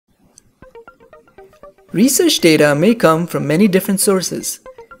Research data may come from many different sources: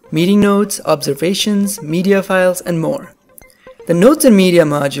 meeting notes, observations, media files, and more. The Notes and Media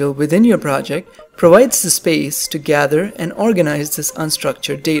module within your project provides the space to gather and organize this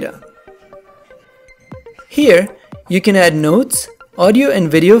unstructured data. Here, you can add notes, audio and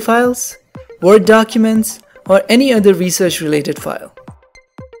video files, Word documents, or any other research-related file.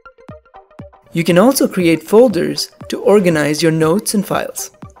 You can also create folders to organize your notes and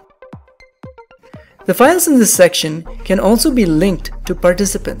files. The files in this section can also be linked to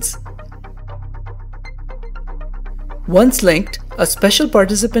participants. Once linked, a special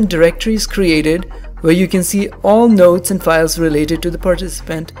participant directory is created where you can see all notes and files related to the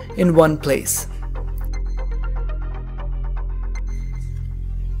participant in one place.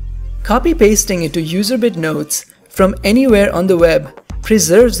 Copy-pasting into UserBit notes from anywhere on the web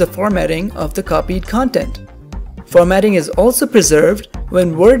preserves the formatting of the copied content. Formatting is also preserved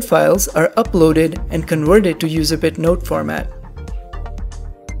when Word files are uploaded and converted to UserBit note format.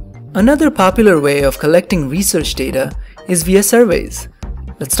 Another popular way of collecting research data is via surveys.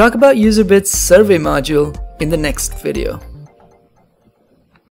 Let's talk about UserBit's survey module in the next video.